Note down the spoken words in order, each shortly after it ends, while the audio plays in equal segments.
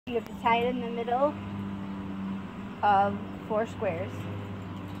You have to tie it in the middle of 4 squares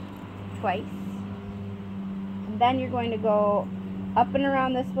twice. And then you're going to go up and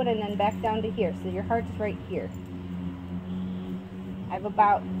around this one and then back down to here. So your heart's right here. I have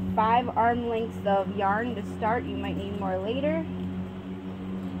about 5 arm lengths of yarn to start. You might need more later.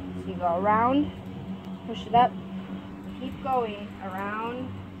 So you go around, push it up, keep going around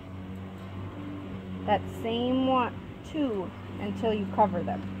that same 2 until you cover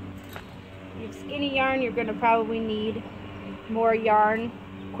them. If you have skinny yarn, you're going to probably need more yarn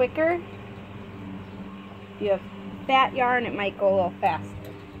quicker. If you have fat yarn, it might go a little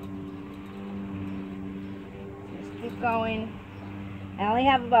faster. Just keep going. I only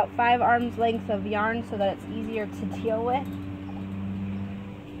have about 5 arms lengths of yarn so that it's easier to deal with.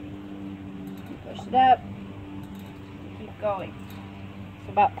 Push it up. Keep going.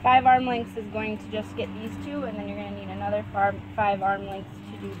 So about 5 arm lengths is going to just get these 2, and then you're going to need another 5 arm lengths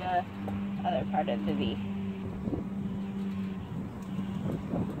to do the other part of the V.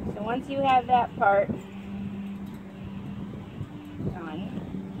 So once you have that part done,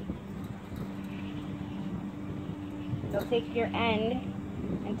 you'll take your end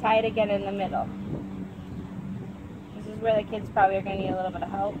and tie it again in the middle. This is where the kids probably are going to need a little bit of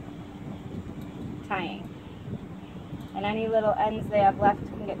help tying. And any little ends they have left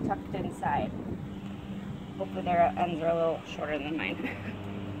can get tucked inside. Hopefully their ends are a little shorter than mine.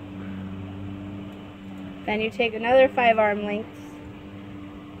 Then you take another 5 arm lengths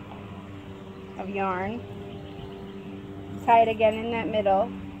of yarn, tie it again in that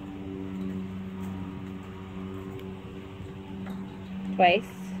middle, twice,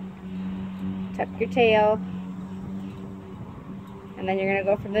 tuck your tail, and then you're going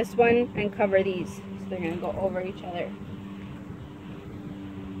to go from this one and cover these. So they're going to go over each other.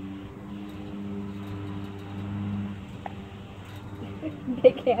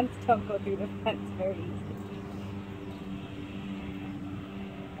 Big hands don't go through the fence very easily.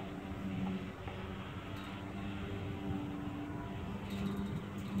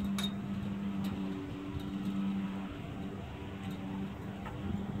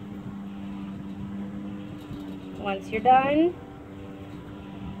 Once you're done,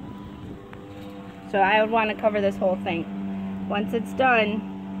 so I would want to cover this whole thing. Once it's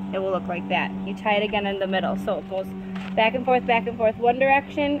done, it will look like that. You tie it again in the middle, so it goes back and forth one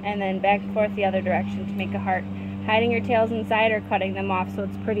direction, and then back and forth the other direction to make a heart, hiding your tails inside or cutting them off so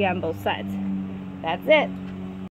it's pretty on both sides. That's it.